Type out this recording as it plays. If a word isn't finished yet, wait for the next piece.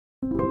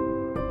One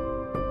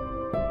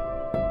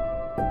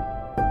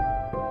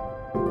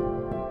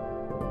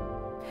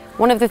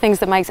of the things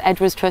that makes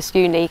Edwards Trust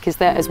unique is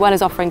that as well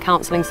as offering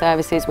counselling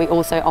services, we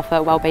also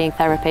offer wellbeing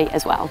therapy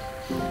as well.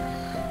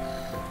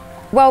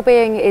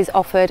 Wellbeing is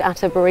offered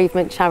at a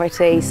bereavement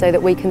charity so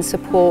that we can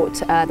support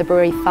the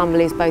bereaved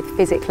families both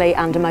physically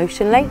and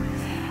emotionally.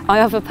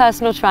 I offer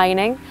personal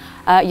training,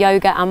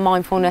 yoga and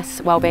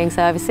mindfulness wellbeing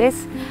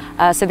services.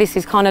 So this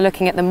is kind of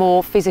looking at the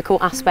more physical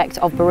aspect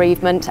of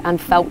bereavement and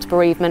felt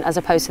bereavement as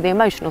opposed to the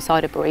emotional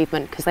side of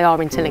bereavement, because they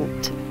are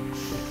interlinked.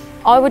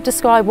 I would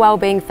describe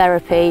wellbeing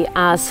therapy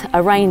as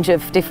a range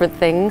of different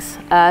things.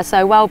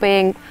 So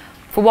wellbeing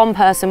for one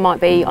person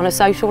might be on a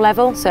social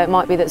level, so it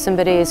might be that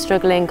somebody is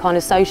struggling kind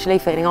of socially,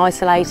 feeling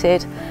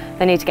isolated,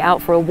 they need to get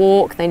out for a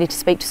walk, they need to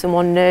speak to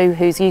someone new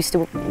who's used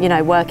to,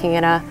 working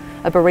in a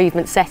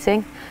bereavement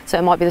setting. So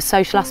it might be the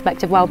social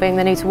aspect of wellbeing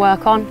they need to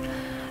work on.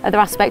 Other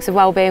aspects of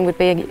wellbeing would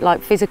be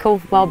like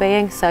physical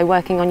wellbeing, so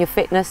working on your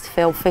fitness to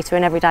feel fitter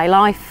in everyday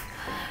life.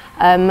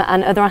 And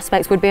other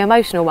aspects would be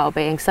emotional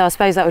wellbeing. So I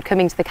suppose that would come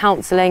into the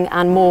counselling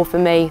and more for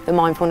me, the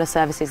mindfulness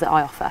services that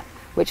I offer,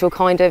 which will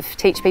kind of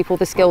teach people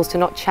the skills to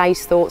not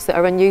chase thoughts that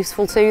are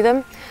unuseful to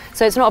them.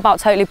 So it's not about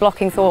totally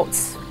blocking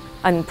thoughts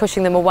and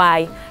pushing them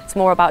away. It's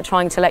more about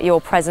trying to let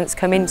your presence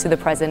come into the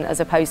present as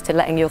opposed to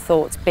letting your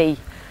thoughts be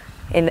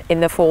in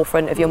the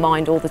forefront of your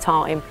mind all the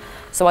time.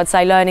 So I'd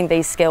say learning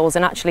these skills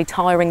and actually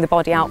tiring the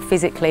body out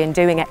physically and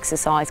doing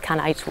exercise can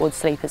aid towards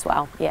sleep as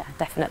well. Yeah,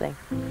 definitely.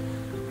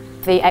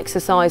 The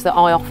exercise that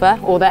I offer,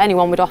 or that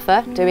anyone would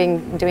offer,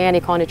 doing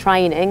any kind of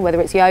training,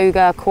 whether it's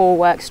yoga, core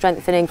work,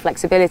 strengthening,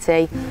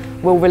 flexibility,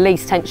 will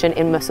release tension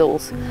in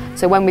muscles.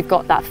 So when we've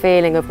got that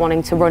feeling of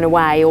wanting to run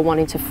away or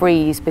wanting to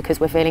freeze because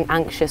we're feeling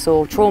anxious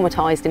or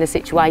traumatised in a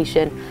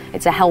situation,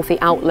 it's a healthy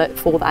outlet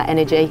for that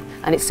energy,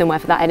 and it's somewhere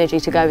for that energy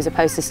to go as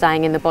opposed to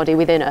staying in the body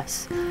within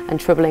us and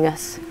troubling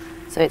us.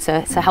 So it's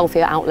a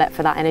healthier outlet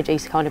for that energy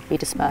to kind of be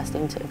dispersed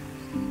into.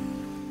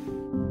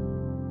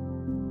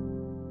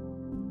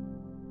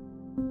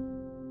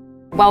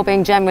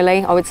 Wellbeing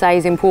generally, I would say,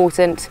 is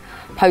important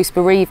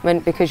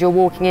post-bereavement because you're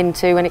walking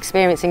into and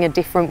experiencing a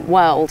different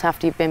world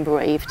after you've been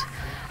bereaved.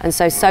 And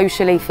so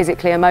socially,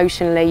 physically,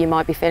 emotionally, you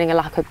might be feeling a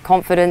lack of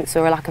confidence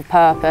or a lack of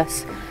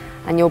purpose,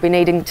 and you'll be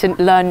needing to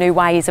learn new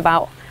ways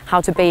about how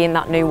to be in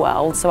that new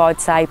world. So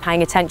I'd say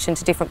paying attention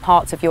to different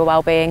parts of your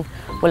wellbeing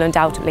will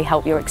undoubtedly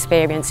help your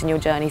experience and your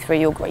journey through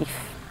your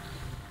grief.